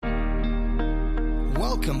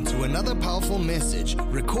Welcome to another powerful message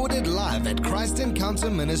recorded live at Christ Encounter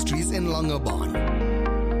Ministries in Longabon.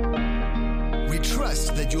 We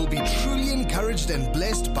trust that you'll be truly encouraged and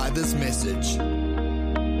blessed by this message.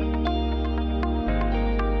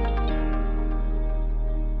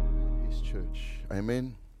 Peace Church.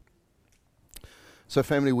 Amen. So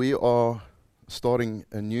family, we are starting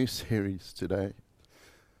a new series today.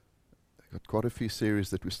 I've got quite a few series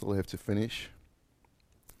that we still have to finish.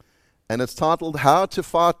 And it's titled, How to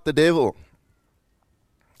Fight the Devil.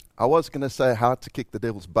 I was going to say how to kick the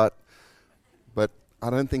devil's butt, but I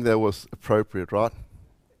don't think that was appropriate, right?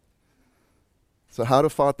 So how to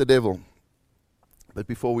fight the devil. But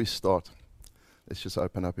before we start, let's just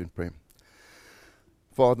open up in prayer.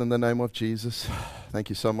 Father, in the name of Jesus, thank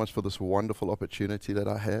you so much for this wonderful opportunity that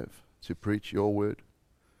I have to preach your word.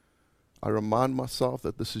 I remind myself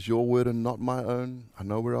that this is your word and not my own. I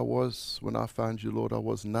know where I was when I found you, Lord. I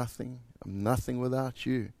was nothing. I'm nothing without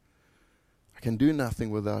you. I can do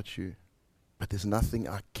nothing without you. But there's nothing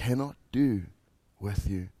I cannot do with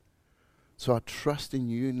you. So I trust in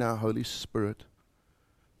you now, Holy Spirit,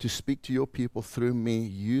 to speak to your people through me.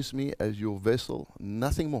 Use me as your vessel,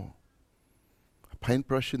 nothing more. A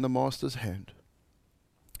paintbrush in the master's hand,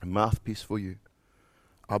 a mouthpiece for you.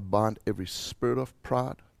 I bind every spirit of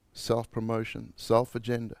pride, self-promotion,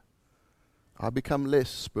 self-agenda. I become less,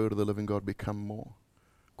 Spirit of the living God, become more.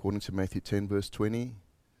 According to Matthew 10 verse 20,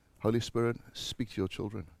 Holy Spirit, speak to your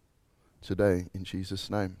children today in Jesus'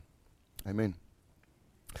 name. Amen.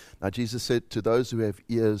 Now Jesus said, to those who have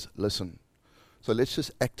ears, listen. So let's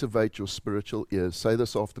just activate your spiritual ears. Say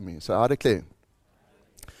this after me. Say, I declare,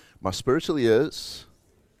 my spiritual ears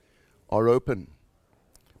are open.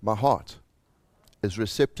 My heart is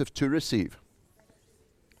receptive to receive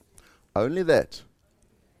only that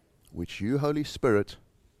which you, Holy Spirit,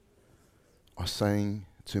 are saying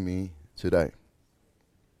to me today.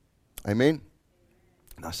 Amen?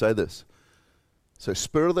 Now say this. So,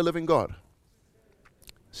 Spirit of the living God,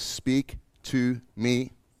 speak to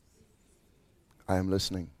me. I am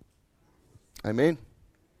listening. Amen?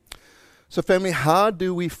 So family, how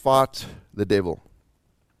do we fight the devil?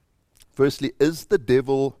 Firstly, is the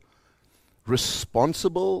devil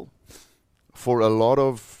responsible for a lot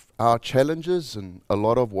of our challenges and a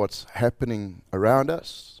lot of what's happening around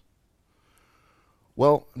us?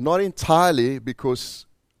 Well, not entirely, because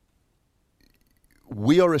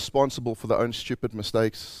we are responsible for the own stupid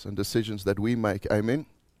mistakes and decisions that we make. Amen?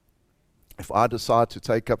 If I decide to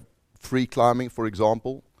take up free climbing, for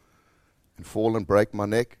example, and fall and break my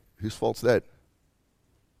neck, whose fault's that?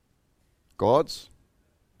 God's?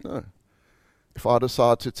 No. If I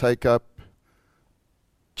decide to take up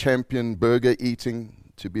champion burger eating,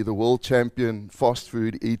 to be the world champion fast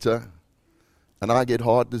food eater, and I get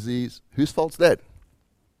heart disease, whose fault's that?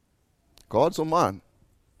 God's or mine?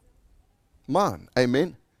 Mine.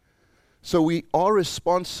 Amen? So we are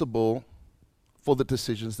responsible for the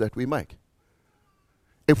decisions that we make.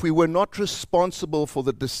 If we were not responsible for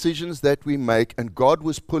the decisions that we make and God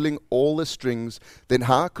was pulling all the strings, then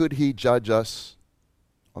how could He judge us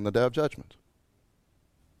on the day of judgment?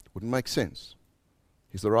 It wouldn't make sense.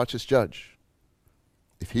 He's the righteous judge.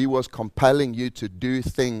 If He was compelling you to do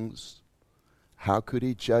things, how could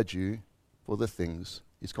He judge you for the things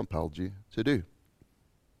He's compelled you to do?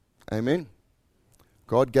 Amen?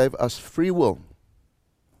 God gave us free will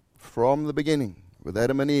from the beginning with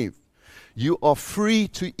Adam and Eve. You are free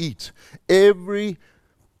to eat every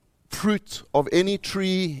fruit of any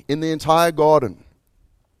tree in the entire garden.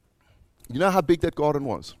 You know how big that garden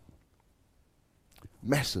was?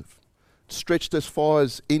 Massive. It stretched as far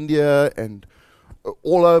as India and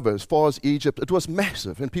all over, as far as Egypt. It was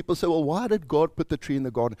massive. And people say, well, why did God put the tree in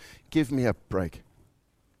the garden? Give me a break.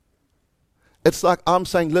 It's like I'm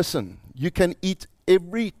saying, listen, you can eat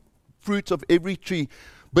every fruit of every tree,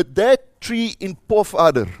 but that tree in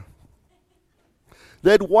Pofadder,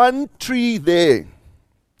 that one tree there,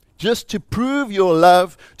 just to prove your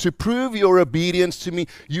love, to prove your obedience to me,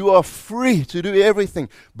 you are free to do everything.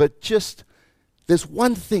 But just, there's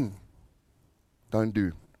one thing don't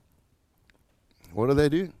do. What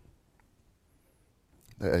do?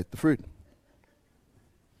 They ate the fruit.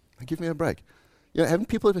 Now give me a break. You know, haven't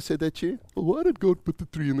people ever said that to you? Well, why did God put the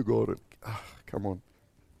tree in the garden? Oh, come on.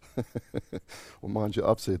 Well, mind you,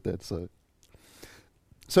 I've said that.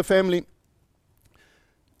 So family,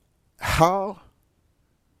 how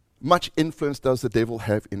much influence does the devil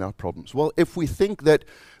have in our problems? Well, if we think that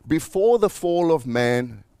before the fall of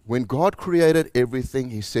man, when God created everything,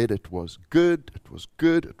 He said it was good, it was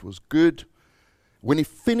good, it was good. When He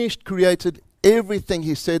finished created everything,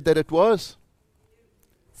 He said that it was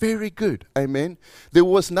very good. Amen. There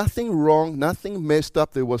was nothing wrong, nothing messed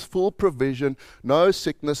up. There was full provision, no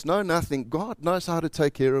sickness, no nothing. God knows how to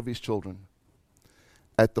take care of his children.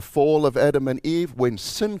 At the fall of Adam and Eve, when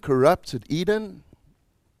sin corrupted Eden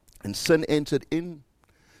and sin entered in,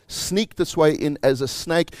 sneaked its way in as a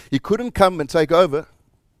snake, he couldn't come and take over.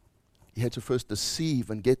 He had to first deceive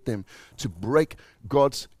and get them to break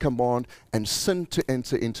God's command and sin to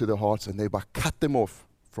enter into their hearts and thereby cut them off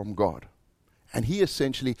from God. And he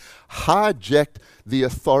essentially hijacked the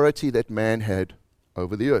authority that man had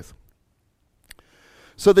over the earth.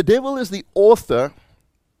 So the devil is the author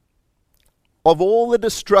of all the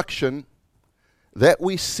destruction that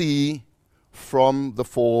we see from the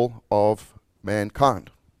fall of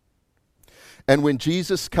mankind. And when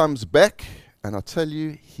Jesus comes back, and I tell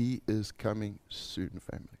you, he is coming soon,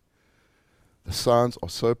 family. The signs are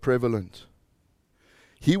so prevalent.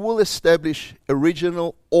 He will establish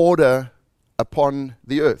original order upon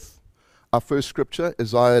the earth. Our first scripture,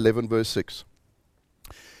 Isaiah 11 verse 6.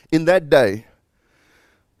 In that day,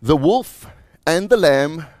 the wolf and the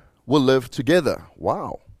lamb will live together.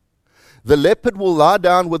 Wow. The leopard will lie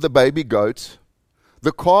down with the baby goat.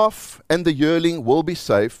 The calf and the yearling will be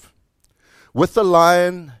safe. With the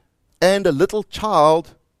lion and a little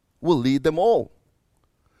child will lead them all.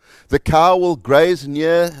 The cow will graze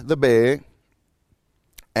near the bear,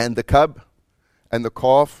 and the cub and the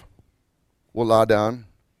calf will lie down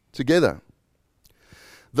together.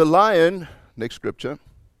 The lion, next scripture,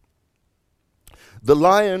 the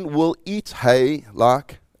lion will eat hay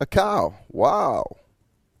like a cow. Wow.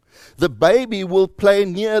 The baby will play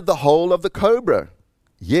near the hole of the cobra.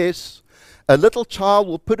 Yes, a little child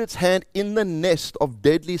will put its hand in the nest of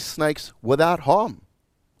deadly snakes without harm.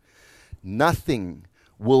 Nothing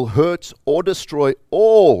will hurt or destroy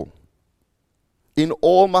in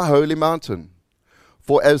all my holy mountain.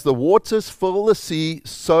 For as the waters fill the sea,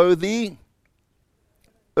 so the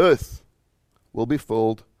earth will be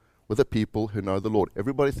filled with the people who know the Lord.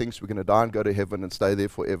 Everybody thinks we're going to die and go to heaven and stay there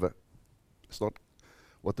forever. It's not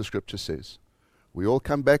what the scripture says. We all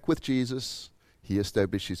come back with Jesus. He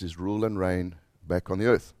establishes his rule and reign back on the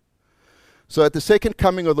earth. So at the second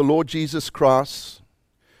coming of the Lord Jesus Christ,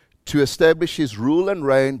 to establish his rule and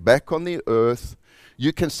reign back on the earth,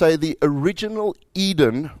 you can say the original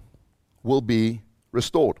Eden will be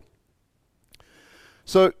restored.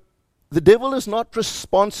 So the devil is not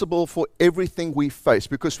responsible for everything we face,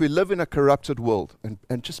 because we live in a corrupted world,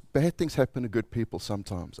 and just bad things happen to good people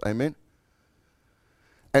sometimes. Amen?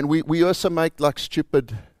 And we also make like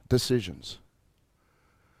stupid decisions.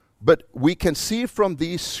 But we can see from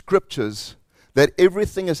these scriptures that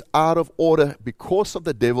everything is out of order because of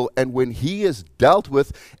the devil, and when he is dealt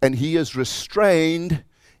with and he is restrained,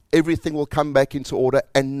 everything will come back into order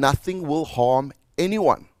and nothing will harm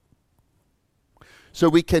anyone. So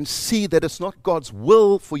we can see that it's not God's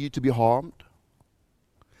will for you to be harmed.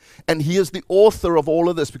 And he is the author of all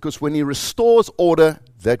of this, because when he restores order,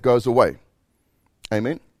 that goes away.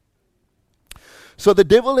 Amen. So the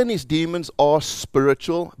devil and his demons are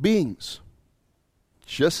spiritual beings.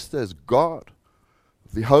 Just as God,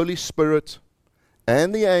 the Holy Spirit,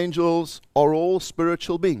 and the angels are all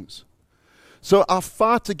spiritual beings. So our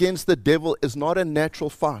fight against the devil is not a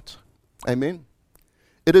natural fight. Amen.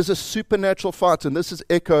 It is a supernatural fight, and this is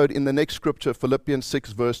echoed in the next scripture, Philippians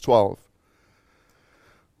 6 verse 12.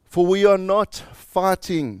 For we are not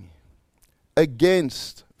fighting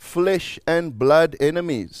against flesh and blood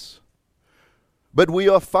enemies, but we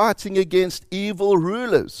are fighting against evil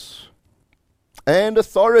rulers and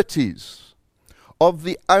authorities of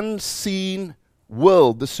the unseen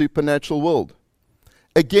world, the supernatural world,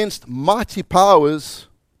 against mighty powers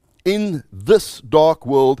in this dark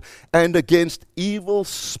world, and against evil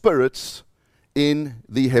spirits in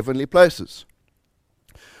the heavenly places.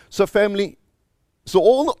 So family, so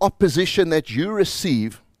all the opposition that you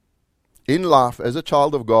receive in life as a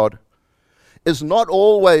child of God is not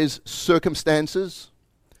always circumstances,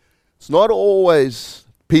 it's not always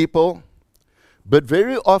people, but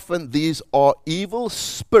very often these are evil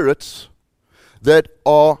spirits that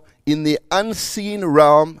are in the unseen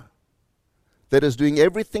realm, that is doing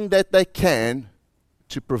everything that they can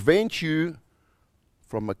to prevent you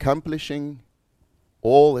from accomplishing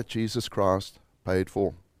all that Jesus Christ paid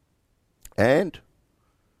for. And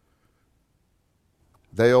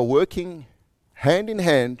they are working hand in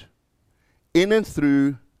hand in and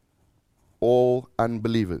through all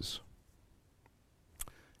unbelievers.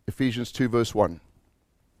 Ephesians 2 verse 1.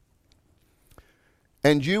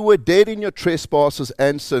 And you were dead in your trespasses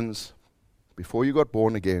and sins before you got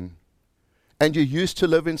born again. And you used to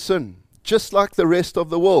live in sin, just like the rest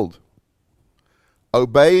of the world,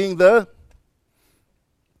 obeying the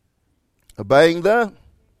Obeying the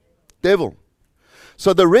devil.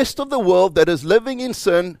 So the rest of the world that is living in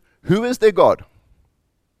sin, who is their God?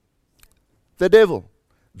 The devil.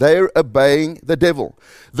 They're obeying the devil.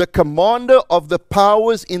 The commander of the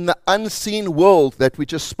powers in the unseen world that we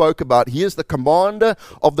just spoke about. He is the commander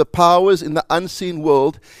of the powers in the unseen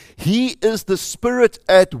world. He is the spirit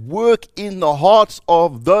at work in the hearts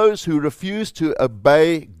of those who refuse to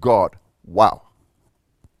obey God. Wow.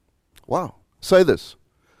 Wow. Say this.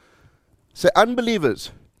 Say,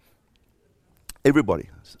 unbelievers. Everybody.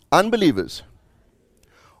 Unbelievers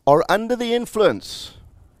are under the influence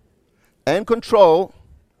and control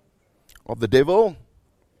of the devil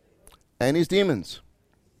and his demons.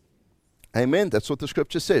 Amen. That's what the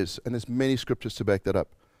scripture says. And there's many scriptures to back that up.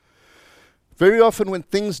 Very often when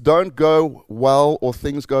things don't go well or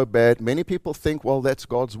things go bad, many people think, well, that's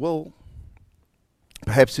God's will.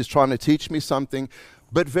 Perhaps he's trying to teach me something.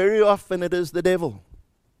 But very often it is the devil.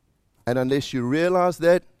 And unless you realize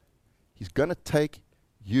that, he's going to take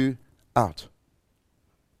you out.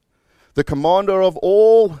 The commander of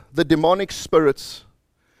all the demonic spirits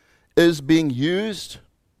is being used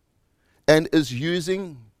and is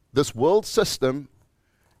using this world system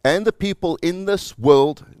and the people in this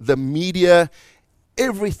world, the media,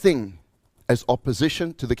 everything as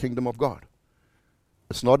opposition to the kingdom of God.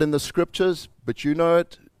 It's not in the scriptures, but you know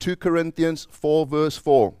it. 2 Corinthians 4 verse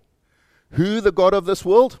 4. Who the God of this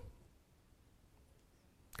world?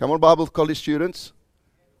 Come on, Bible college students.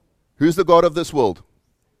 Who's the God of this world?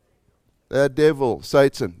 The devil,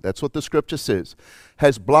 Satan. That's what the scripture says.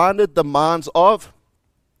 Has blinded the minds of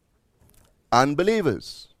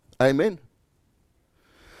unbelievers. Amen.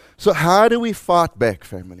 So how do we fight back,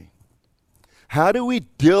 family? How do we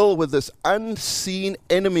deal with this unseen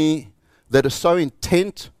enemy that is so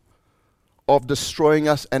intent of destroying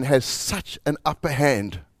us and has such an upper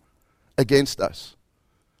hand against us?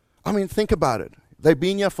 I mean, think about it. They've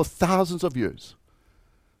been here for thousands of years.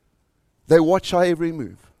 They watch our every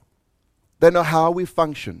move. They know how we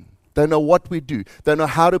function. They know what we do. They know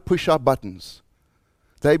how to push our buttons.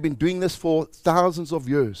 They've been doing this for thousands of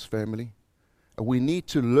years, family. And we need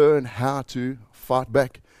to learn how to fight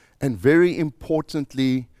back. And very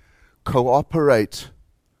importantly, cooperate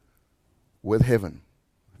with heaven.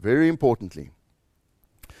 Very importantly.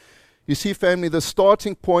 You see, family, the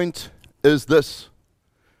starting point is this.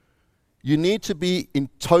 You need to be in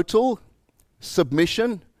total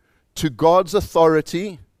submission to God's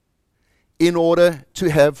authority in order to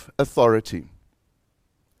have authority.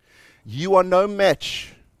 You are no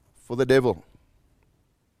match for the devil.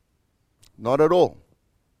 Not at all.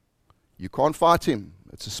 You can't fight him.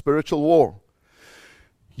 It's a spiritual war.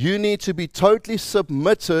 You need to be totally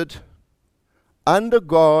submitted under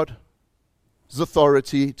God's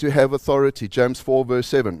authority to have authority. James 4 verse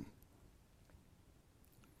 7.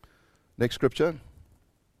 Next scripture.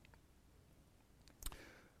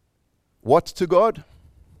 What to God?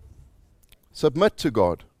 Submit to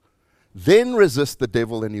God. Then resist the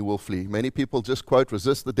devil and he will flee. Many people just quote,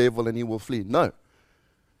 resist the devil and he will flee. No.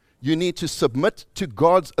 You need to submit to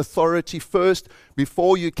God's authority first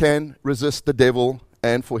before you can resist the devil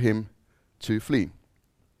and for him to flee.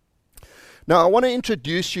 Now, I want to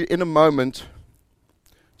introduce you in a moment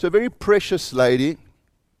to a very precious lady.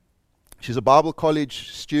 She's a Bible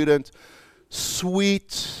college student,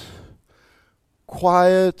 sweet,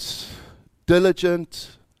 quiet,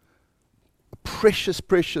 diligent, precious,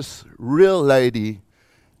 precious, real lady.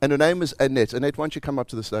 And her name is Annette. Annette, why don't you come up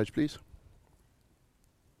to the stage, please?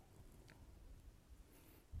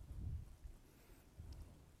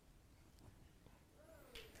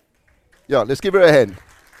 Yeah, let's give her a hand.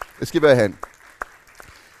 Let's give her a hand.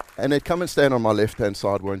 Annette, come and stand on my left-hand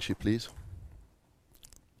side, won't you, please?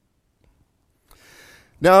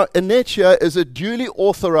 Now, Annette here is a duly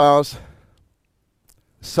authorized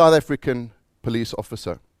South African police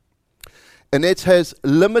officer. Annette has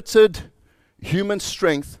limited human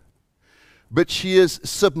strength, but she is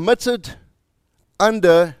submitted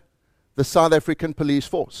under the South African police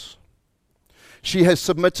force. She has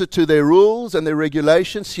submitted to their rules and their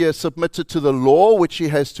regulations. She has submitted to the law which she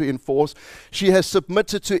has to enforce. She has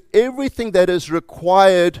submitted to everything that is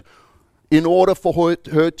required in order for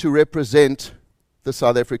her to represent the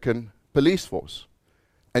South African police force.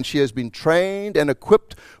 And she has been trained and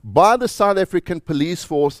equipped by the South African police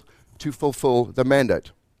force to fulfill the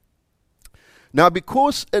mandate. Now,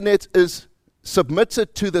 because Annette is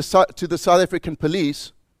submitted to the South African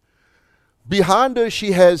police, behind her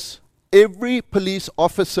she has every police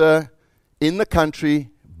officer in the country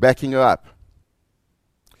backing her up.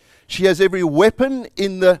 She has every weapon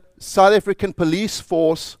in the South African police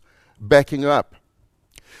force backing her up.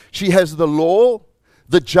 She has the law,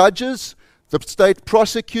 the judges, The state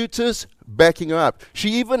prosecutors backing her up. She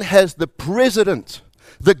even has the president,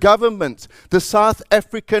 the government, the South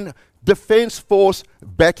African Defence Force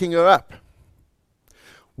backing her up.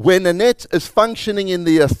 When Annette is functioning in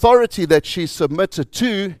the authority that she's submitted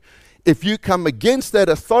to, if you come against that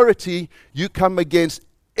authority, you come against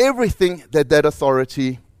everything that that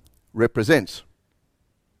authority represents.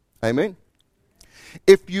 Amen?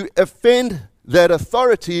 If you offend that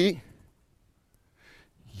authority,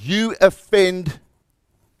 you offend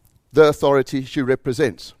the authority she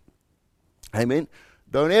represents. Amen?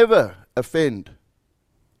 Don't ever offend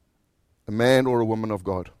a man or a woman of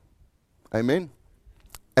God. Amen?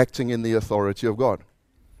 Acting in the authority of God.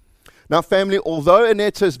 Now, family, although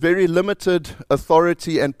Annette has very limited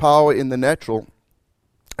authority and power in the natural,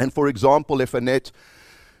 and for example, if Annette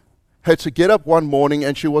had to get up one morning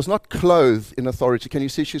and she was not clothed in authority, can you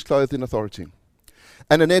see she's clothed in authority?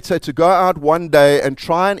 And Annette had to go out one day and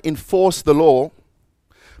try and enforce the law,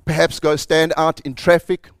 perhaps go stand out in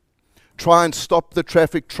traffic, try and stop the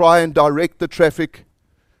traffic, try and direct the traffic.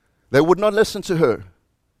 They would not listen to her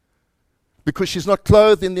because she's not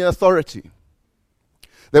clothed in the authority.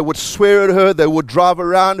 They would swear at her, they would drive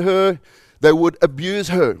around her, they would abuse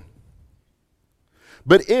her.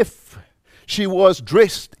 But if she was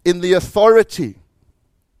dressed in the authority,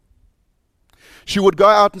 she would go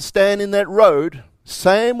out and stand in that road,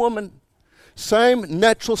 same woman, same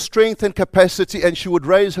natural strength and capacity, and she would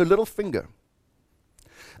raise her little finger.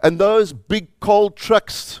 And those big coal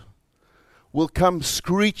trucks will come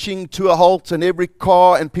screeching to a halt, and every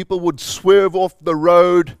car, and people would swerve off the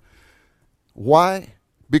road. Why?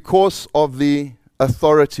 Because of the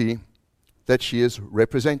authority that she is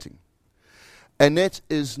representing. Annette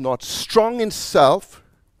is not strong in self.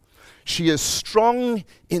 She is strong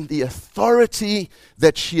in the authority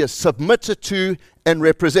that she is submitted to and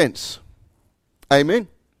represents. Amen?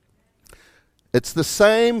 It's the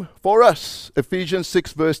same for us. Ephesians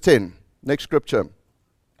 6 verse 10. Next scripture.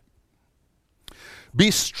 Be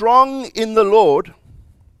strong in the Lord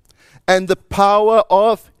and the power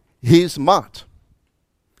of His might.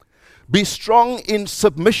 Be strong in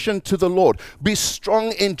submission to the Lord. Be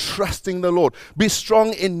strong in trusting the Lord. Be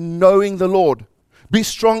strong in knowing the Lord. Be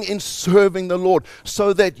strong in serving the Lord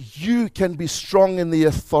so that you can be strong in the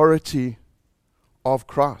authority of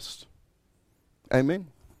Christ. Amen?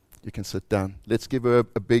 You can sit down. Let's give her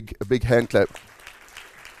a big hand clap.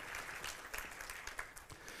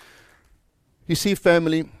 You see,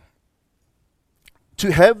 family,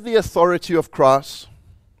 to have the authority of Christ,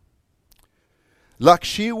 like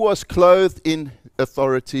she was clothed in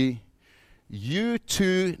authority, you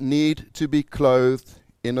too need to be clothed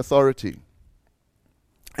in authority.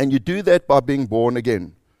 And you do that by being born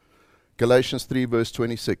again. Galatians 3 verse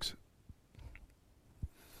 26.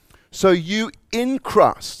 So you in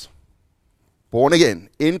Christ, born again,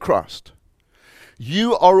 in Christ,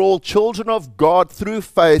 you are all children of God through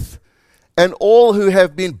faith, and all who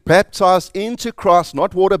have been baptized into Christ,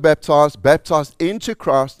 not water baptized, baptized into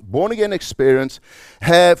Christ, born again experience,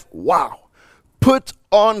 have, put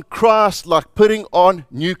on Christ like putting on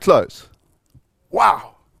new clothes.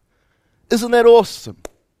 Wow. Isn't that awesome?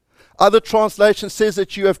 Other translation says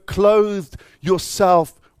that you have clothed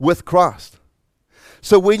yourself with Christ.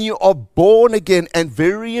 So when you are born again, and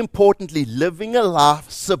very importantly, living a life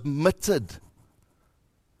submitted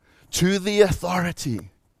to the authority,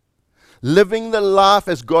 living the life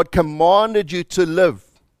as God commanded you to live,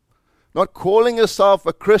 not calling yourself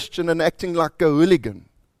a Christian and acting like a hooligan,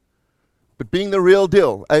 but being the real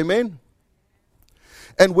deal. Amen?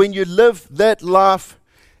 And when you live that life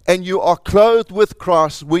and you are clothed with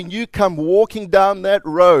Christ, when you come walking down that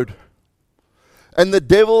road, and the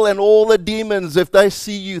devil and all the demons, if they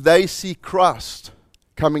see you, they see Christ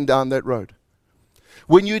coming down that road.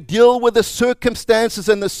 When you deal with the circumstances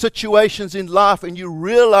and the situations in life and you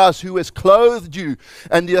realize who has clothed you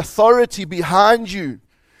and the authority behind you,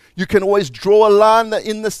 you can always draw a line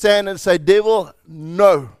in the sand and say, devil,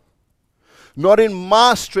 no. Not in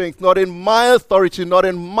my strength, not in my authority, not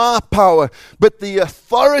in my power, but the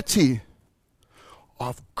authority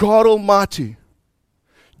of God Almighty,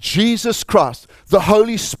 Jesus Christ, the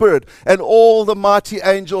Holy Spirit, and all the mighty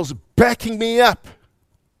angels backing me up.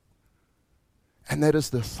 And that is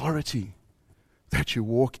the authority that you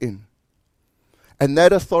walk in. And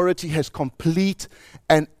that authority has complete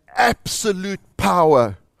and absolute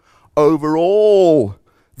power over all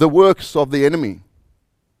the works of the enemy.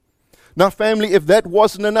 Now, family, if that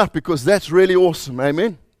wasn't enough, because that's really awesome,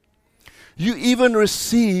 amen? You even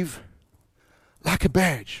receive like a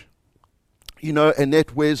badge. You know,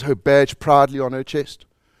 Annette wears her badge proudly on her chest.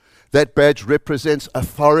 That badge represents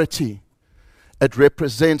authority. It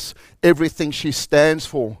represents everything she stands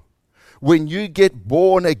for. When you get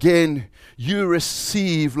born again, you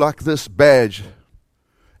receive like this badge.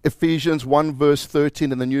 Ephesians 1 verse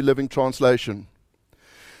 13 in the New Living Translation.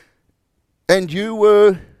 And you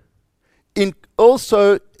were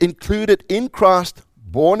also included in Christ,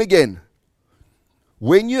 born again.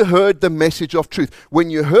 When you heard the message of truth. When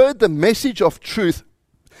you heard the message of truth,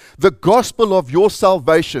 the gospel of your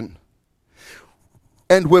salvation,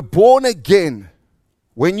 and were born again,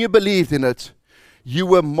 when you believed in it, you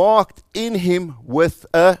were marked in him with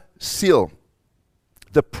a seal,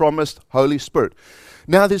 the promised Holy Spirit.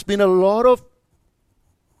 Now, there's been a lot of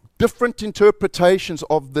different interpretations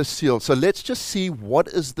of the seal. So let's just see what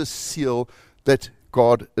is the seal that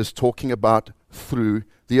God is talking about through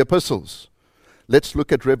the epistles. Let's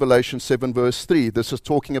look at Revelation 7 verse 3. This is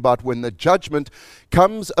talking about when the judgment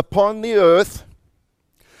comes upon the earth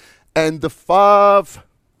and the 5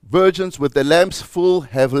 virgins with their lamps full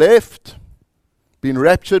have left, been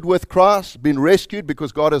raptured with Christ, been rescued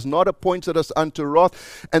because God has not appointed us unto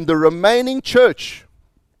wrath. And the remaining church,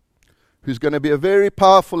 who's going to be a very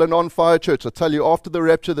powerful and on-fire church. I tell you, after the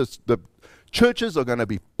rapture, the churches are going to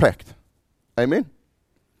be packed. Amen?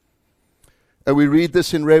 And we read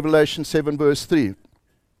this in Revelation 7 verse 3,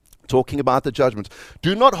 talking about the judgment.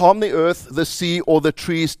 Do not harm the earth, the sea, or the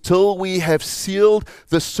trees till we have sealed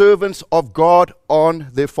the servants of God on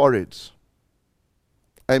their foreheads.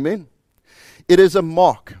 Amen? It is a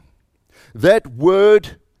mark. That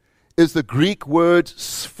word is the Greek word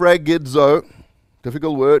sphragidzo,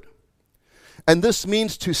 difficult word. And this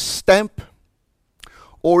means to stamp,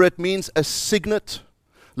 or it means a signet,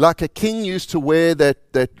 like a king used to wear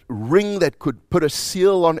that ring that could put a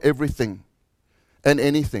seal on everything and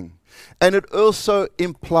anything. And it also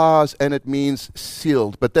implies and it means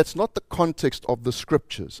sealed. But that's not the context of the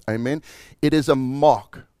scriptures. Amen? It is a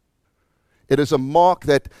mark. It is a mark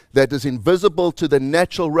that is invisible to the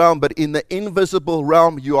natural realm, but in the invisible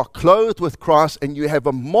realm, you are clothed with Christ and you have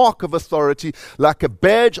a mark of authority, like a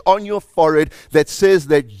badge on your forehead that says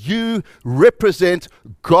that you represent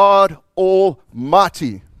God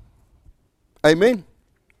Almighty. Amen?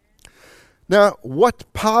 Now,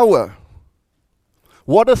 what power,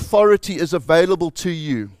 what authority is available to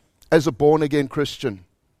you as a born-again Christian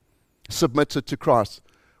submitted to Christ?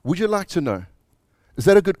 Would you like to know? Is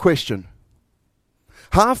that a good question?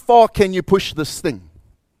 How far can you push this thing?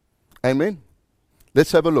 Amen?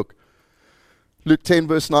 Let's have a look. Luke 10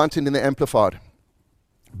 verse 19 in the Amplified.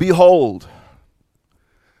 Behold.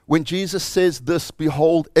 When Jesus says this,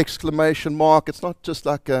 behold, exclamation mark, it's not just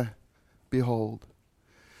like a behold.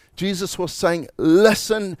 Jesus was saying,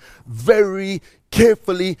 listen very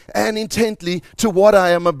carefully and intently to what I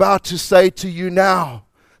am about to say to you now.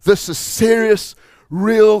 This is serious,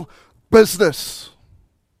 real business.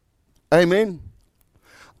 Amen?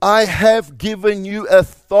 I have given you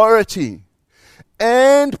authority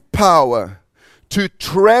and power to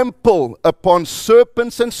trample upon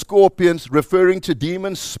serpents and scorpions, referring to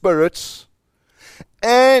demon spirits,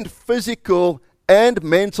 and physical and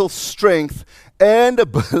mental strength and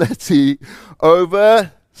ability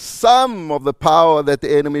over some of the power that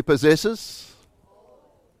the enemy possesses.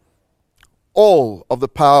 All of the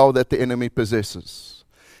power that the enemy possesses.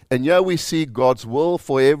 And here we see God's will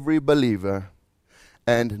for every believer.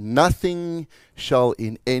 And nothing shall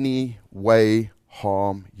in any way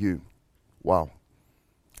harm you. Wow.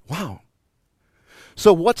 Wow.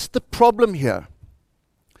 So what's the problem here?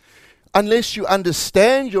 Unless you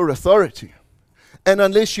understand your authority, and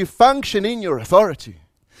unless you function in your authority,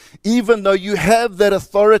 even though you have that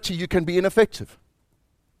authority, you can be ineffective.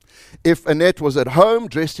 If Annette was at home,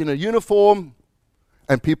 dressed in a uniform,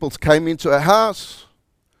 and people came into her house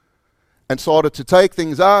and started to take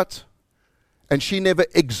things out, and she never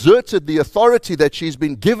exerted the authority that she's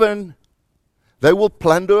been given, they will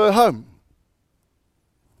plunder her home.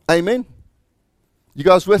 Amen? You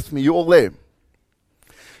guys with me? You all there?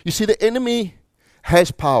 You see, the enemy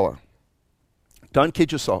has power. Don't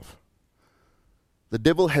kid yourself. The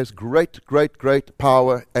devil has great, great, great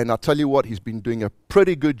power, and I'll tell you what, he's been doing a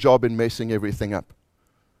pretty good job in messing everything up.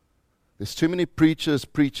 There's too many preachers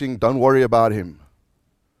preaching, don't worry about him.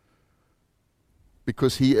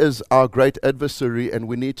 Because he is our great adversary and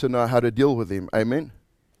we need to know how to deal with him. Amen?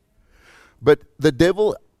 But the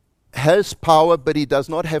devil has power, but he does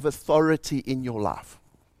not have authority in your life.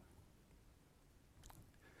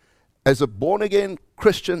 As a born-again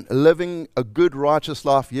Christian living a good, righteous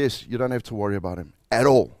life, yes, you don't have to worry about him at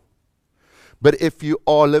all. But if you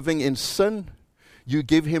are living in sin, you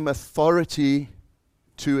give him authority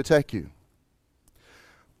to attack you.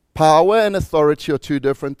 Power and authority are two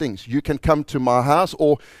different things. You can come to my house,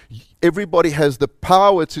 or everybody has the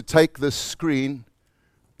power to take this screen,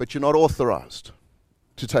 but you're not authorized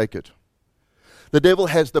to take it. The devil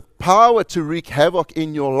has the power to wreak havoc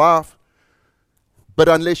in your life, but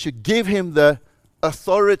unless you give him the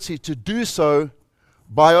authority to do so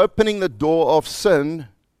by opening the door of sin,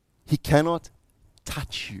 he cannot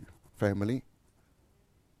touch you, family.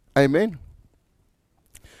 Amen.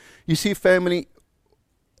 You see, family,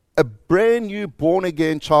 a brand new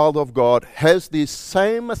born-again child of God has the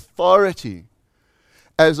same authority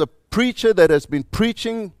as a preacher that has been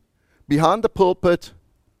preaching behind the pulpit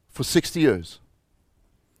for 60 years.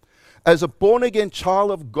 As a born-again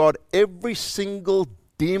child of God, every single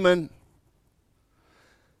demon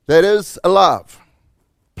that is alive,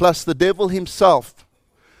 plus the devil himself,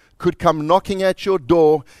 could come knocking at your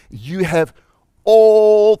door. You have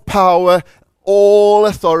all power, all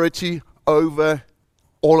authority over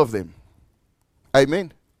all of them.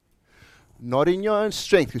 Amen. Not in your own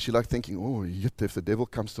strength, because you're like thinking, oh, if the devil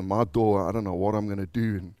comes to my door, I don't know what I'm going to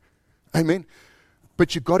do. Amen.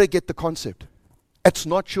 But you've got to get the concept. It's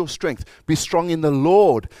not your strength. Be strong in the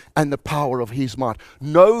Lord and the power of His might.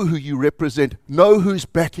 Know who you represent. Know who's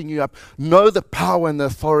backing you up. Know the power and the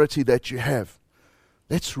authority that you have.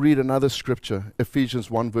 Let's read another scripture,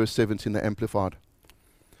 Ephesians 1 verse 17, the Amplified.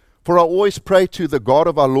 For I always pray to the God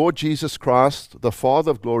of our Lord Jesus Christ, the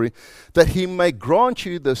Father of glory, that He may grant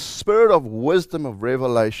you the spirit of wisdom of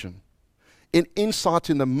revelation, in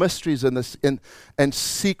insight in the mysteries and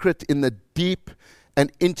secret in the deep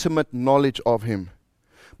and intimate knowledge of Him,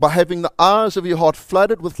 by having the eyes of your heart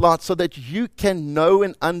flooded with light, so that you can know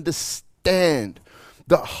and understand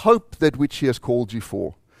the hope that which He has called you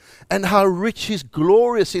for, and how rich His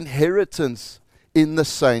glorious inheritance in the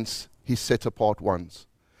saints, His set apart ones.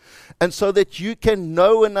 And so that you can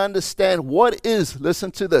know and understand what is, listen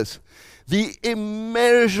to this, the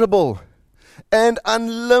immeasurable and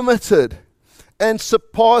unlimited and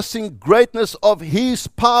surpassing greatness of His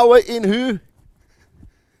power in who?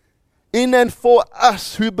 In and for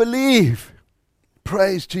us who believe.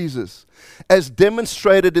 Praise Jesus. As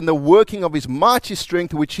demonstrated in the working of His mighty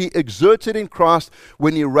strength, which He exerted in Christ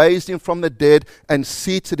when He raised Him from the dead and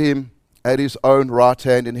seated Him at His own right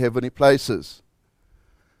hand in heavenly places.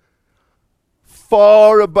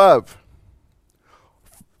 Far above,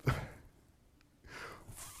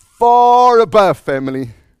 family.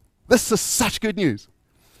 This is such good news.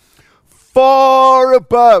 Far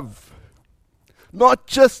above. Not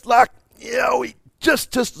just like, we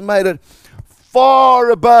just made it. Far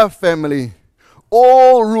above, family.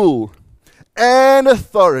 All rule and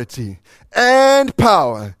authority and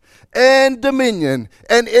power and dominion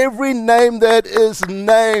and every name that is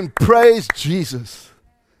named. Praise Jesus.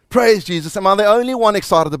 Praise Jesus. Am I the only one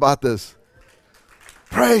excited about this?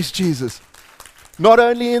 Praise Jesus. Not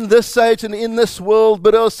only in this age and in this world,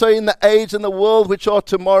 but also in the age and the world which are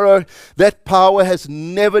tomorrow, that power has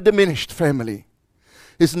never diminished, family.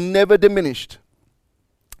 It's never diminished.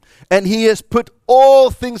 And He has put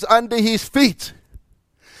all things under His feet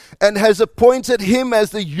and has appointed Him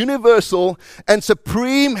as the universal and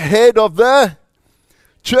supreme head of the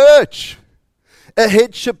church. A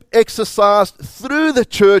headship exercised through the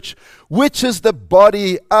church, which is the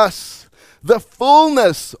body, us, the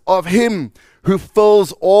fullness of Him who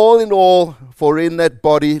fills all in all, for in that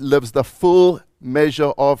body lives the full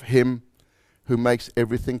measure of Him who makes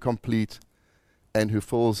everything complete and who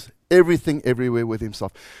fills everything everywhere with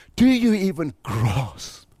Himself. Do you even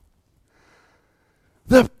grasp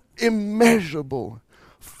the immeasurable,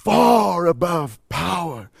 far above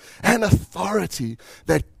power and authority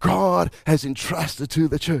that God has entrusted to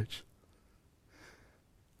the church?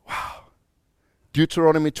 Wow.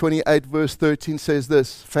 Deuteronomy 28 verse 13 says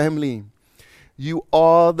this, family, you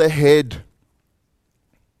are the head,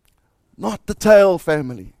 not the tail,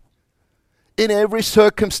 family. In every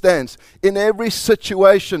circumstance, in every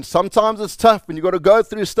situation, sometimes it's tough and you've got to go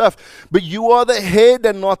through stuff, but you are the head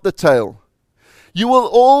and not the tail. You will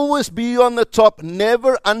always be on the top,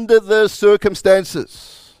 never under the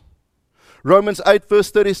circumstances. Romans 8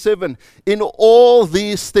 verse 37, in all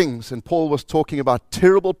these things, and Paul was talking about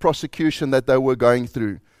terrible prosecution that they were going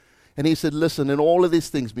through. And he said, listen, in all of these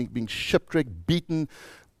things, being shipwrecked, beaten,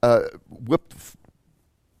 whipped,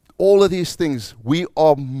 all of these things, we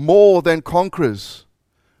are more than conquerors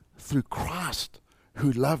through Christ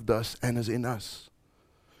who loved us and is in us.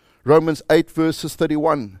 Romans 8 verses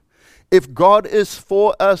 31, if God is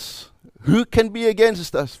for us, who can be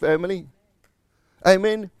against us, family?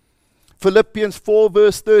 Amen. Philippians 4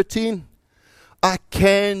 verse 13, I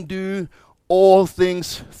can do all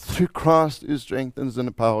things through Christ who strengthens and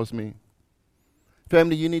empowers me.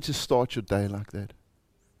 Family, you need to start your day like that.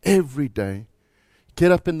 Every day. Get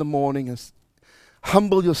up in the morning and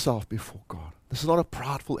humble yourself before God. This is not a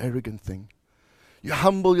prideful, arrogant thing. You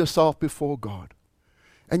humble yourself before God.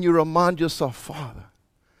 And you remind yourself, Father,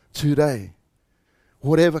 today,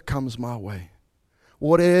 whatever comes my way,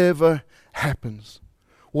 whatever happens,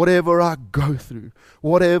 whatever I go through,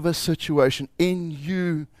 whatever situation, in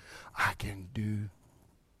you, I can do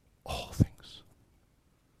all things.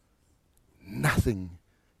 Nothing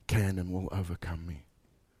can and will overcome me.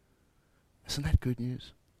 Isn't that good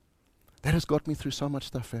news? That has got me through so much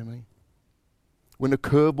stuff, family. When a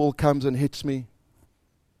curveball comes and hits me,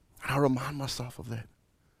 I remind myself of that.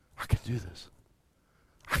 I can do this.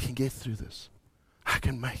 I can get through this. I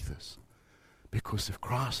can make this. Because if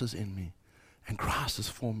Christ is in me and Christ is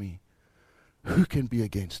for me, who can be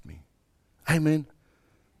against me? Amen.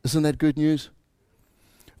 Isn't that good news?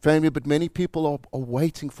 Family, but many people are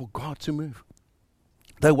waiting for God to move.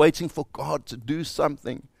 They're waiting for God to do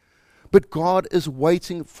something. But God is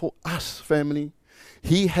waiting for us, family.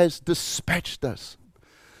 He has dispatched us.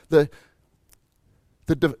 The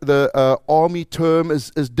army term is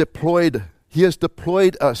deployed. He has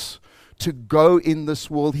deployed us to go in this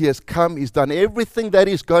world. He has come. He's done everything that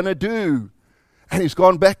He's going to do. And He's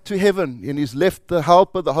gone back to heaven. And He's left the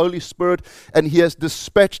Helper, the Holy Spirit. And He has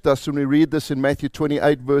dispatched us. When we read this in Matthew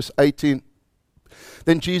 28, verse 18.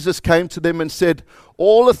 Then Jesus came to them and said,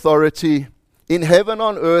 all authority in heaven and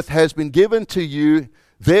on earth has been given to you.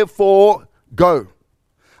 Therefore, go.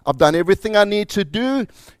 I've done everything I need to do.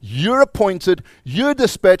 You're appointed. You're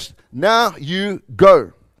dispatched. Now you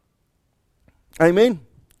go. Amen.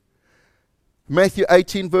 Matthew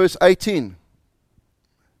 18, verse 18.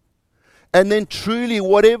 And then truly,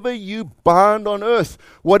 whatever you bind on earth,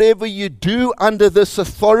 whatever you do under this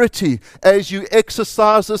authority, as you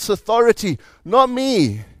exercise this authority, not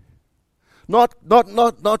me, not God,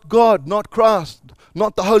 not Christ,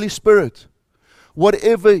 not the Holy Spirit.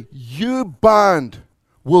 Whatever you bind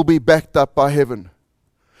will be backed up by heaven.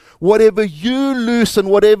 Whatever you loose and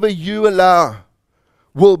whatever you allow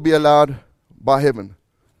will be allowed by heaven.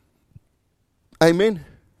 Amen.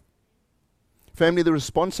 Family, the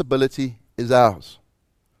responsibility is ours.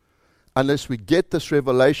 Unless we get this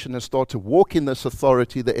revelation and start to walk in this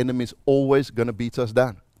authority, the enemy is always going to beat us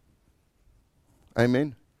down.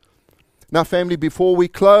 Amen. Now, family, before we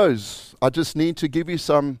close, I just need to give you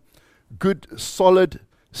some good, solid,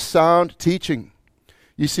 sound teaching.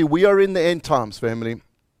 You see, we are in the end times, family.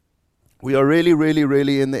 We are really, really,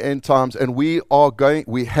 really in the end times, and we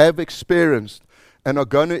have experienced and are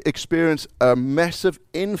going to experience a massive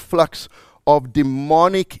influx of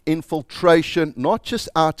demonic infiltration, not just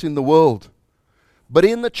out in the world, but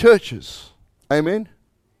in the churches. Amen?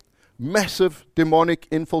 Massive demonic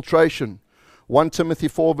infiltration. 1 Timothy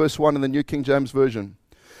 4 verse 1 in the New King James Version.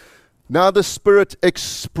 Now the Spirit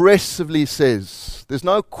expressively says, there's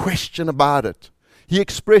no question about it. He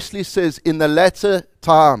expressly says, in the latter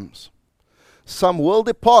times, some will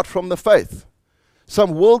depart from the faith.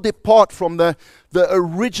 Some will depart from the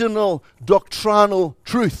original doctrinal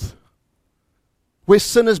truth. Where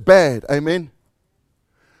sin is bad, amen?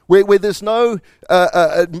 Where there's no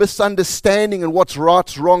misunderstanding and what's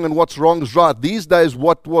right's wrong and what's wrong is right. These days,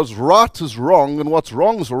 what was right is wrong and what's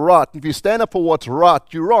wrong is right. If you stand up for what's right,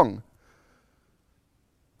 you're wrong.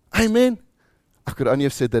 Amen? I could only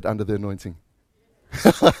have said that under the anointing.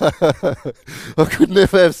 I could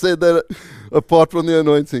never have said that apart from the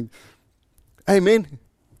anointing. Amen?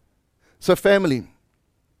 So family,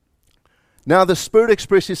 now the Spirit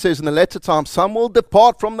expressly says in the latter time, some will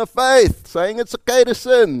depart from the faith, saying it's okay to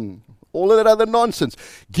sin. All of that other nonsense.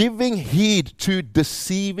 Giving heed to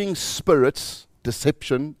deceiving spirits,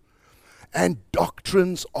 deception, and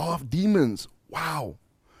doctrines of demons. Wow.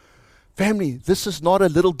 Family, this is not a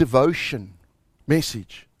little devotion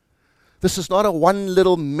message. This is not a one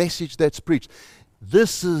little message that's preached.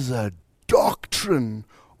 This is a doctrine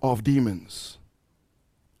of demons.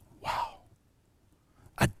 Wow.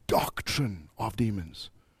 A doctrine of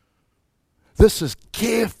demons. This is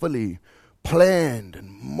carefully planned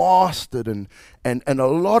and mastered and a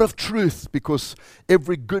lot of truth, because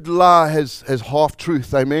every good lie has half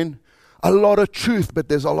truth, amen? A lot of truth, but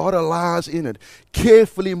there's a lot of lies in it.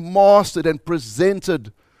 Carefully mastered and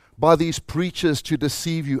presented by these preachers to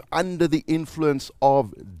deceive you under the influence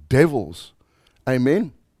of devils.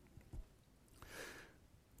 Amen?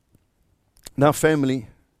 Now, family,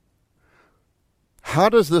 how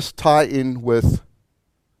does this tie in with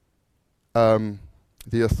the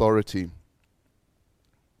authority?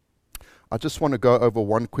 I just want to go over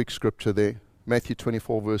one quick scripture there. Matthew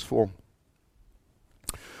 24 verse 4.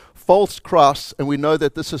 False Christs, and we know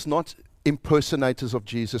that this is not impersonators of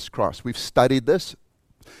Jesus Christ. We've studied this.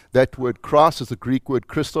 That word Christ is the Greek word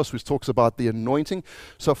Christos, which talks about the anointing.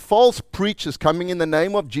 So false preachers coming in the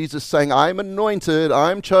name of Jesus saying, I'm anointed,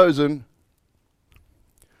 I'm chosen,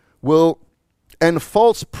 and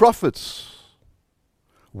false prophets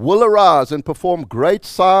will arise and perform great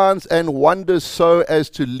signs and wonders so as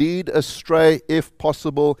to lead astray, if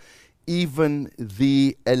possible, even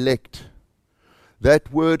the elect.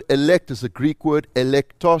 That word elect is the Greek word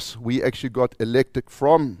electos. We actually got elected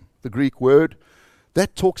from the Greek word.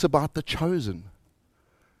 That talks about the chosen.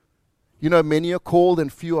 You know, many are called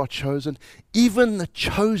and few are chosen. Even the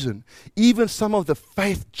chosen, even some of the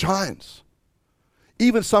faith giants,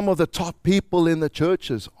 even some of the top people in the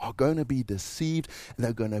churches are going to be deceived, and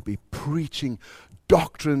they're going to be preaching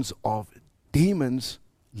doctrines of demons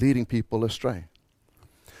leading people astray.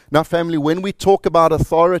 Now, family, when we talk about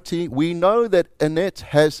authority, we know that Annette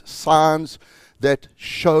has signs that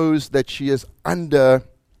shows that she is under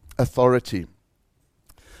authority.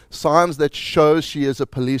 Signs that shows she is a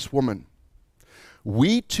policewoman.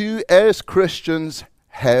 We too, as Christians,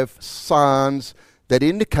 have signs that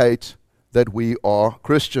indicate that we are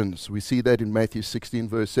Christians. We see that in Matthew 16,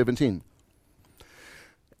 verse 17.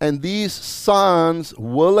 And these signs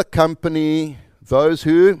will accompany those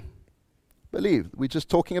who believe. We're just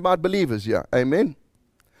talking about believers here. Amen.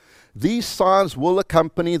 These signs will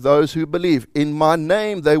accompany those who believe. In my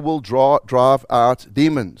name they will drive out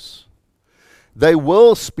demons. They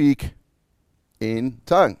will speak in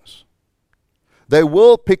tongues. They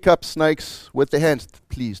will pick up snakes with their hands.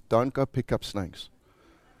 Please don't go pick up snakes.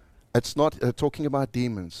 It's not talking about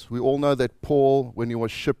demons. We all know that Paul, when he was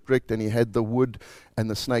shipwrecked and he had the wood and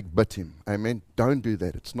the snake bit him. Amen. Don't do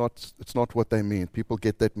that. It's not what they mean. People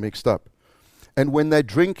get that mixed up. And when they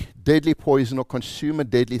drink deadly poison or consume a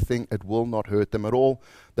deadly thing, it will not hurt them at all.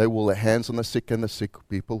 They will lay hands on the sick, and the sick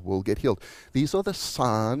people will get healed. These are the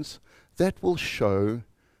signs that will show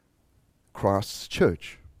Christ's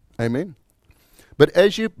church. Amen. But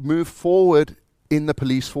as you move forward in the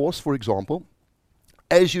police force, for example,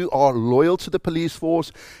 as you are loyal to the police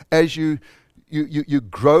force, as you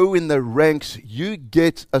grow in the ranks, you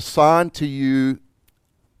get assigned to you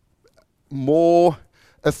more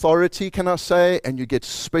authority, can I say, and you get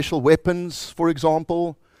special weapons, for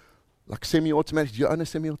example, like semi-automatic. Do you own a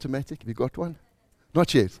semi-automatic? Have you got one?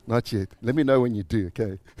 Not yet. Let me know when you do,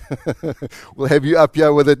 okay? We'll have you up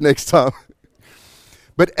here with it next time.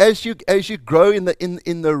 But as you grow in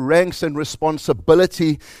the ranks and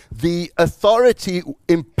responsibility, the authority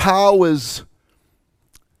empowers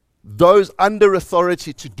those under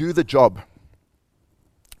authority to do the job.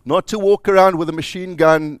 Not to walk around with a machine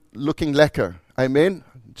gun looking lacquer. Amen?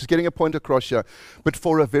 Just getting a point across here. But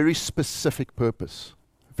for a very specific purpose.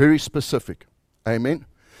 Very specific. Amen?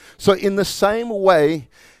 So in the same way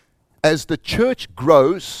as the church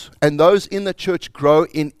grows, and those in the church grow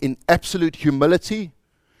in absolute humility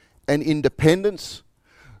and independence,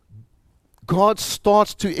 God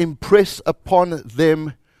starts to impress upon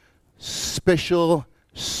them special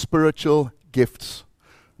spiritual gifts,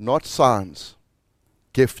 not signs,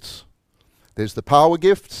 gifts. There's the power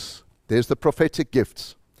gifts, there's the prophetic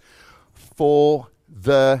gifts for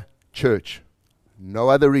the church. No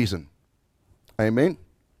other reason. Amen.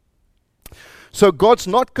 So God's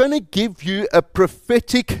not going to give you a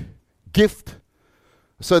prophetic gift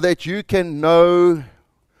so that you can know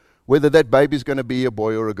whether that baby is going to be a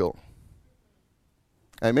boy or a girl.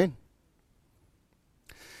 Amen.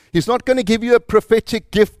 He's not going to give you a prophetic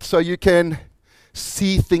gift so you can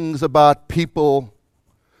see things about people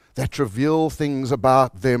that reveal things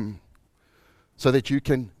about them so that you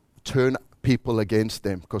can turn people against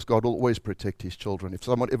them, because God will always protect his children. If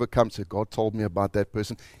someone ever comes and says, God told me about that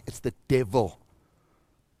person, it's the devil.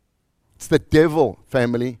 It's the devil,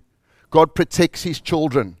 family. God protects his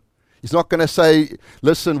children. He's not going to say,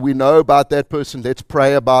 listen, we know about that person, let's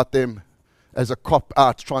pray about them, as a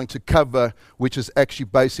cop-out trying to cover, which is actually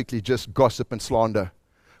basically just gossip and slander.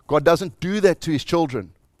 God doesn't do that to his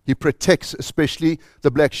children. He protects especially the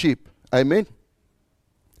black sheep. Amen?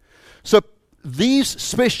 So these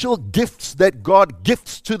special gifts that God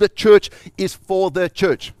gifts to the church is for the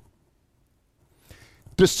church.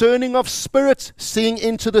 Discerning of spirits, seeing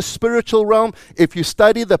into the spiritual realm. If you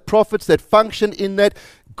study the prophets that function in that,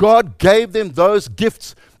 God gave them those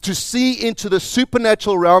gifts to see into the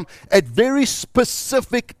supernatural realm at very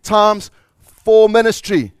specific times for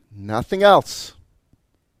ministry. Nothing else.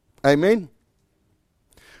 Amen.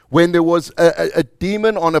 When there was a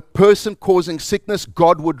demon on a person causing sickness,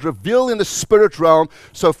 God would reveal in the spirit realm.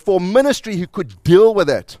 So for ministry, he could deal with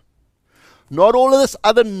that. Not all of this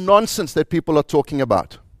other nonsense that people are talking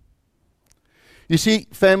about. You see,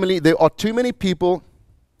 family, there are too many people,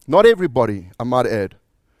 not everybody, I might add,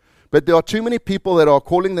 but there are too many people that are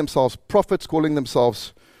calling themselves prophets, calling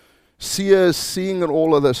themselves seers, seeing and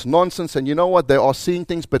all of this nonsense. And you know what? They are seeing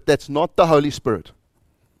things, but that's not the Holy Spirit.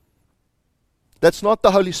 That's not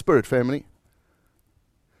the Holy Spirit, family.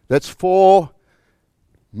 That's for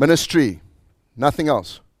ministry, nothing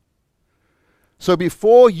else. So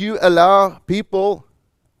before you allow people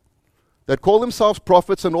that call themselves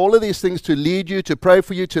prophets and all of these things to lead you, to pray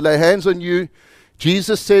for you, to lay hands on you,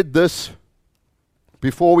 Jesus said this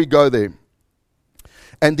before we go there.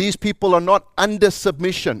 And these people are not under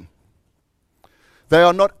submission. They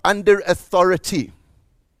are not under authority.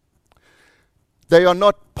 They are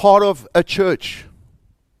not part of a church.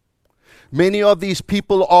 Many of these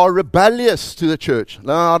people are rebellious to the church.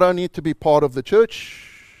 No, I don't need to be part of the church.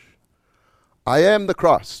 I am the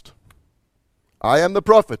Christ. I am the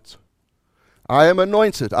prophet. I am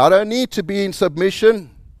anointed. I don't need to be in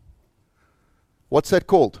submission. What's that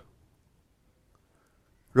called?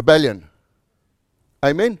 Rebellion.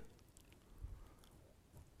 Amen?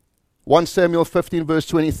 1 Samuel 15 verse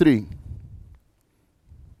 23.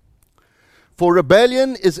 For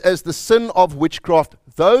rebellion is as the sin of witchcraft.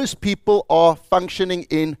 Those people are functioning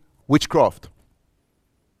in witchcraft.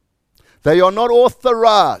 They are not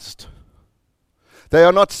authorized. They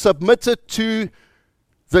are not submitted to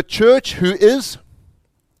the church who is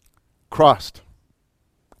Christ.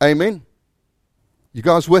 Amen? You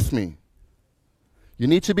guys with me? You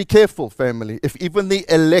need to be careful, family. If even the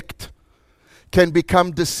elect can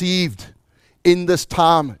become deceived in this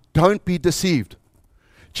time, don't be deceived.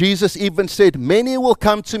 Jesus even said, many will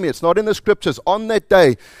come to me, it's not in the scriptures, on that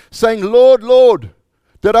day, saying, Lord, Lord,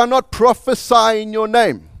 did I not prophesy in your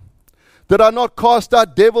name? Did I not cast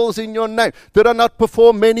out devils in your name? Did I not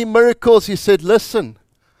perform many miracles? He said, listen,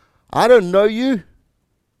 I don't know you.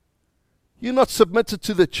 You're not submitted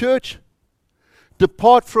to the church.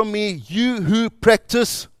 Depart from me, you who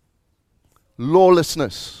practice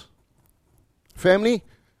lawlessness. Family,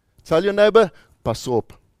 tell your neighbor, pass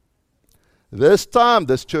up. This time,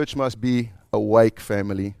 this church must be awake,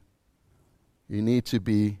 family. You need to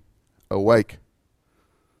be awake.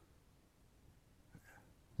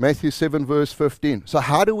 Matthew 7 verse 15. So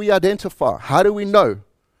how do we identify? How do we know?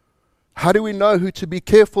 How do we know who to be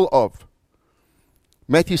careful of?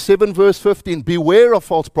 Matthew 7 verse 15. Beware of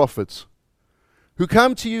false prophets who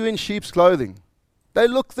come to you in sheep's clothing. They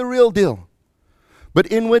look the real deal,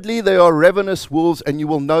 but inwardly they are ravenous wolves, and you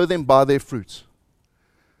will know them by their fruits.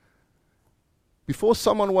 Before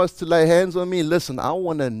someone was to lay hands on me, listen, I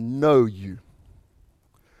want to know you.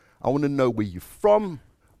 I want to know where you're from.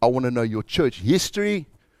 I want to know your church history.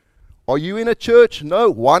 Are you in a church?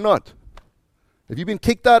 No. Why not? Have you been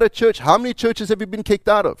kicked out of church? How many churches have you been kicked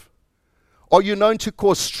out of? Are you known to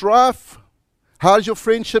cause strife? How's your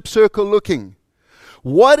friendship circle looking?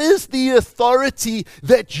 What is the authority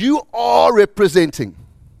that you are representing?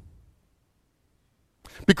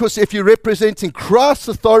 Because if you're representing Christ's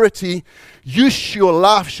authority, your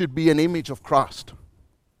life should be an image of Christ.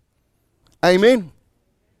 Amen?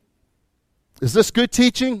 Is this good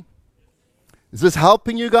teaching? Is this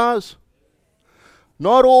helping you guys?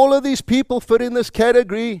 Not all of these people fit in this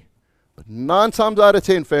category, but 9 times out of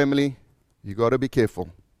 10, family, you got to be careful.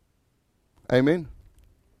 Amen?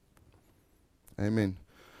 Amen.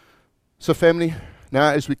 So family, now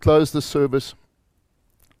as we close this service,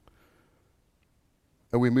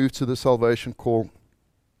 and we move to the salvation call,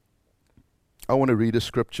 I want to read a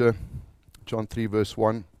scripture, John 3 verse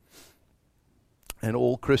 1. And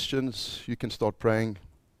all Christians, you can start praying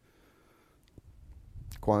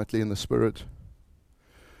quietly in the Spirit.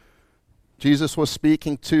 Jesus was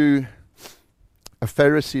speaking to a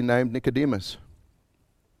Pharisee named Nicodemus.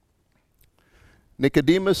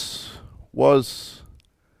 Nicodemus was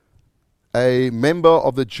a member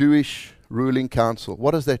of the Jewish ruling council.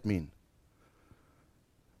 What does that mean?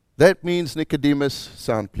 That means Nicodemus,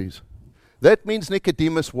 sound please. That means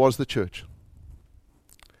Nicodemus was the church.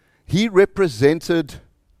 He represented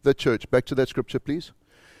the church. Back to that scripture, please.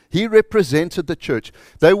 He represented the church.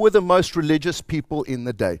 They were the most religious people in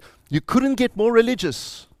the day. You couldn't get more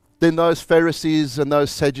religious than those Pharisees and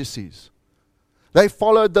those Sadducees. They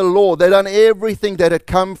followed the law. They done everything that had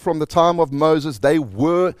come from the time of Moses. They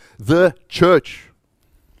were the church.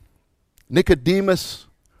 Nicodemus,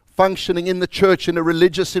 functioning in the church in a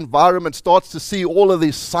religious environment, starts to see all of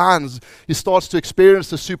these signs. He starts to experience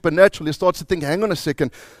the supernatural. He starts to think, hang on a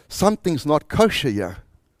second, something's not kosher here.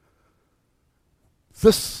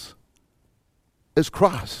 This is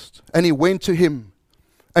Christ. And he went to him.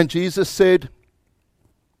 And Jesus said,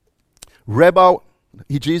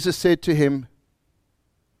 Jesus said to him,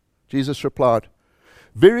 Jesus replied,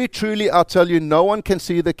 Very truly, I tell you, no one can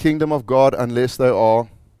see the kingdom of God unless they are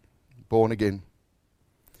born again.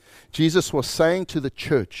 Jesus was saying to the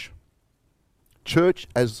church,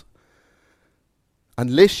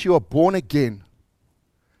 unless you are born again,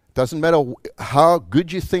 doesn't matter how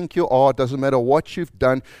good you think you are, doesn't matter what you've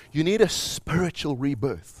done, you need a spiritual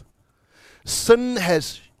rebirth. Sin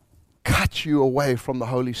has cut you away from the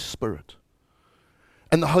Holy Spirit.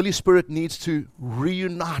 And the Holy Spirit needs to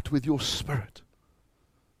reunite with your spirit.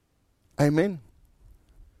 Amen.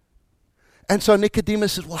 And so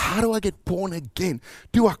Nicodemus says, well, how do I get born again?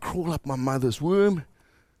 Do I crawl up my mother's womb?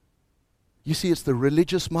 You see, it's the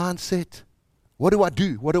religious mindset. What do I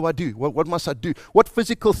do? What do I do? What must I do? What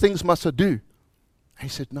physical things must I do? And he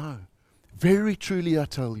said, no. Very truly I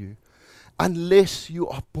tell you, unless you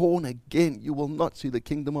are born again, you will not see the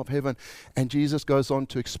kingdom of heaven. And Jesus goes on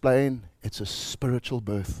to explain it's a spiritual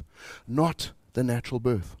birth, not the natural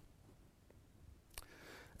birth.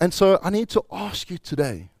 And so I need to ask you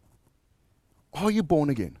today, are you born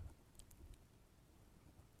again?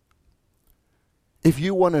 If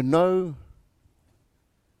you want to know,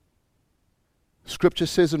 Scripture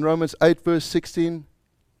says in Romans 8 verse 16,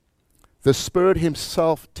 the Spirit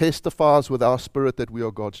Himself testifies with our spirit that we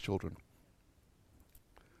are God's children.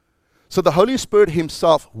 So the Holy Spirit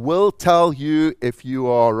Himself will tell you if you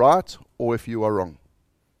are right or if you are wrong,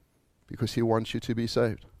 because He wants you to be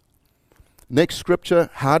saved. Next scripture,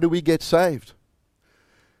 how do we get saved?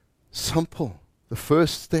 Simple. The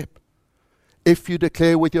first step. If you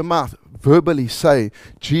declare with your mouth, verbally say,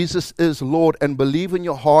 Jesus is Lord, and believe in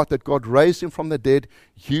your heart that God raised Him from the dead,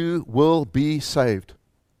 you will be saved.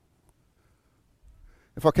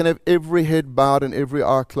 If I can have every head bowed and every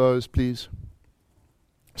eye closed, please.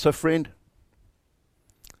 So friend,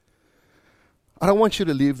 I don't want you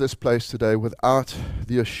to leave this place today without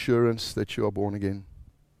the assurance that you are born again.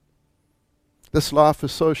 This life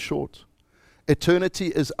is so short. Eternity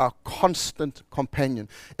is our constant companion.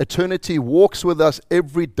 Eternity walks with us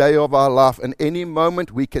every day of our life, and any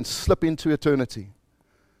moment we can slip into eternity.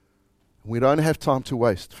 We don't have time to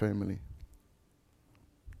waste, family.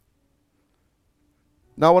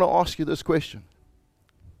 Now I want to ask you this question.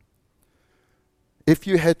 If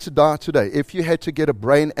you had to die today, if you had to get a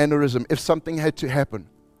brain aneurysm, if something had to happen,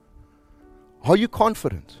 are you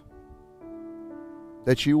confident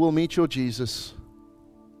that you will meet your Jesus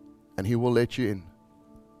and He will let you in?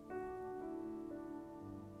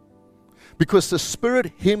 Because the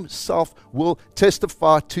Spirit Himself will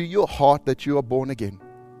testify to your heart that you are born again.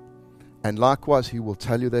 And likewise, He will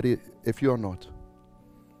tell you that if you are not.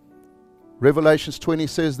 Revelations 20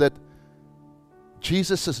 says that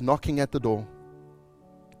Jesus is knocking at the door.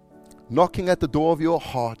 Knocking at the door of your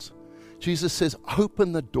heart. Jesus says,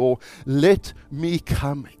 open the door. Let me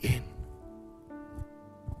come in.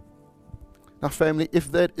 Now family,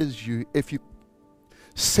 if that is you, if you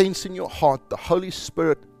sense in your heart the Holy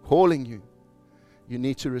Spirit calling you, you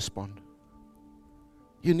need to respond.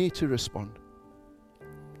 You need to respond.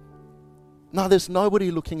 Now there's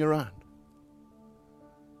nobody looking around.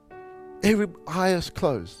 Every eye is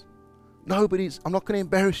closed. I'm not going to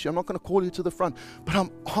embarrass you. I'm not going to call you to the front. But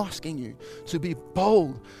I'm asking you to be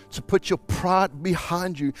bold, to put your pride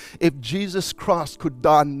behind you. If Jesus Christ could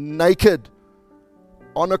die naked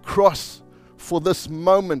on a cross for this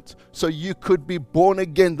moment so you could be born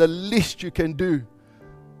again, the least you can do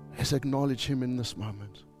is acknowledge Him in this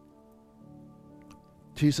moment.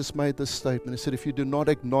 Jesus made this statement. He said, if you do not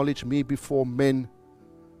acknowledge me before men,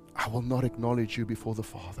 I will not acknowledge you before the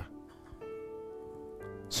Father.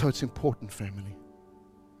 So it's important, family.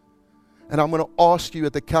 And I'm going to ask you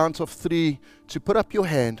at the count of 3 to put up your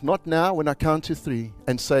hand, not now, when I count to 3,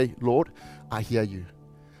 and say, Lord, I hear you.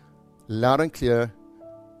 Loud and clear,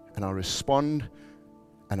 and I'll respond,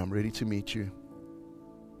 and I'm ready to meet you.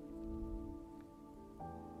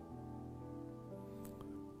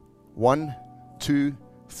 1, 2,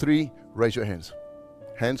 3, raise your hands.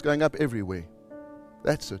 Hands going up everywhere.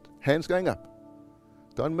 That's it. Hands going up.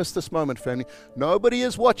 Don't miss this moment, family. Nobody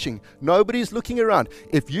is watching. Nobody is looking around.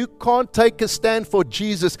 If you can't take a stand for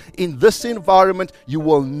Jesus in this environment, you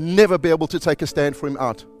will never be able to take a stand for Him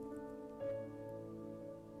out.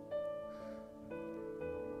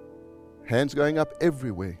 Hands going up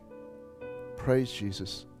everywhere. Praise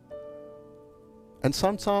Jesus. And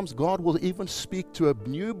sometimes God will even speak to a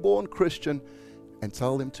newborn Christian and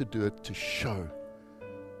tell them to do it to show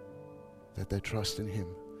that they trust in Him.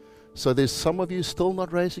 So there's some of you still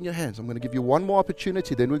not raising your hands. I'm going to give you one more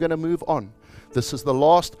opportunity, then we're going to move on. This is the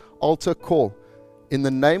last altar call. In the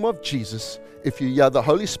name of Jesus, if you hear the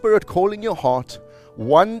Holy Spirit calling your heart,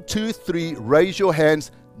 1, 2, 3, raise your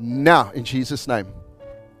hands now in Jesus' name.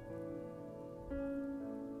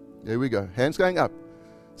 There we go. Hands going up.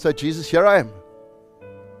 Say, Jesus, here I am.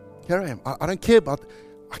 Here I am. I don't care about,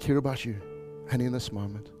 I care about you. And in this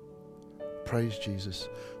moment, praise Jesus.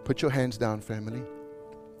 Put your hands down, family.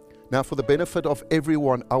 Now, for the benefit of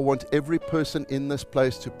everyone, I want every person in this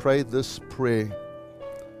place to pray this prayer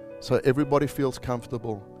so everybody feels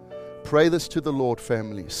comfortable. Pray this to the Lord,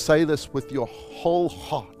 family. Say this with your whole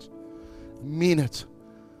heart. Mean it.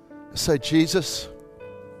 Say, Jesus,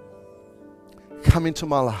 come into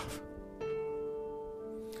my life.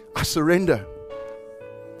 I surrender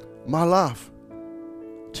my life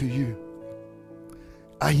to you.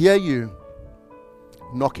 I hear you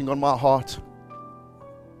knocking on my heart.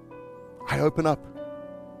 I open up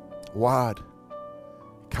wide.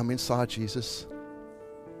 Come inside, Jesus.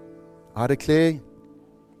 I declare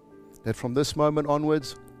that from this moment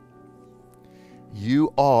onwards,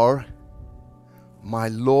 you are my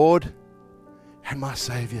Lord and my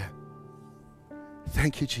Savior.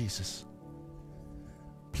 Thank you, Jesus.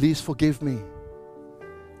 Please forgive me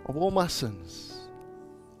of all my sins.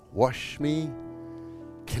 Wash me,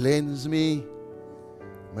 cleanse me,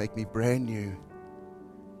 make me brand new.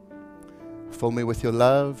 Fill me with your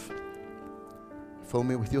love. Fill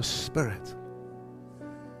me with your Spirit.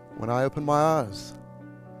 When I open my eyes,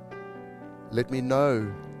 let me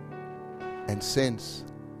know and sense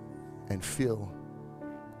and feel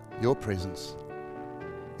your presence.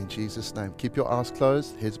 In Jesus' name. Keep your eyes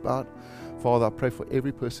closed, heads bowed. Father, I pray for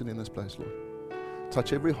every person in this place, Lord.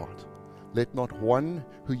 Touch every heart. Let not one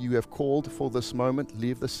who you have called for this moment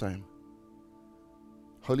leave the same.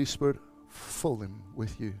 Holy Spirit, fill them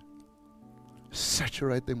with you.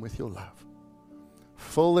 Saturate them with your love.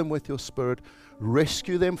 Fill them with your Spirit.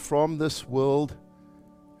 Rescue them from this world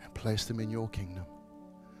and place them in your kingdom.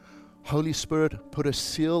 Holy Spirit, put a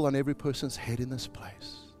seal on every person's head in this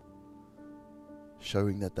place,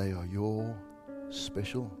 showing that they are your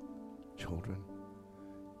special children.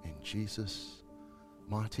 In Jesus'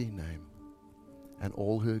 mighty name. And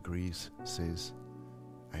all who agrees says,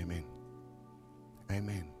 Amen.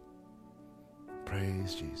 Amen.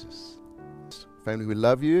 Praise Jesus. Family, we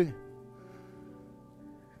love you.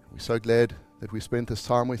 We're so glad that we spent this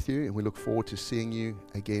time with you, and we look forward to seeing you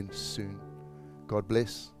again soon. God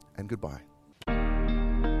bless and goodbye.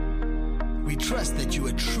 We trust that you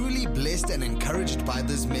are truly blessed and encouraged by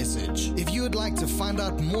this message. If you would like to find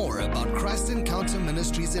out more about Christ Encounter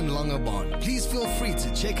Ministries in Longabon, please feel free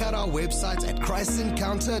to check out our website at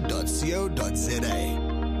christencounter.co.za.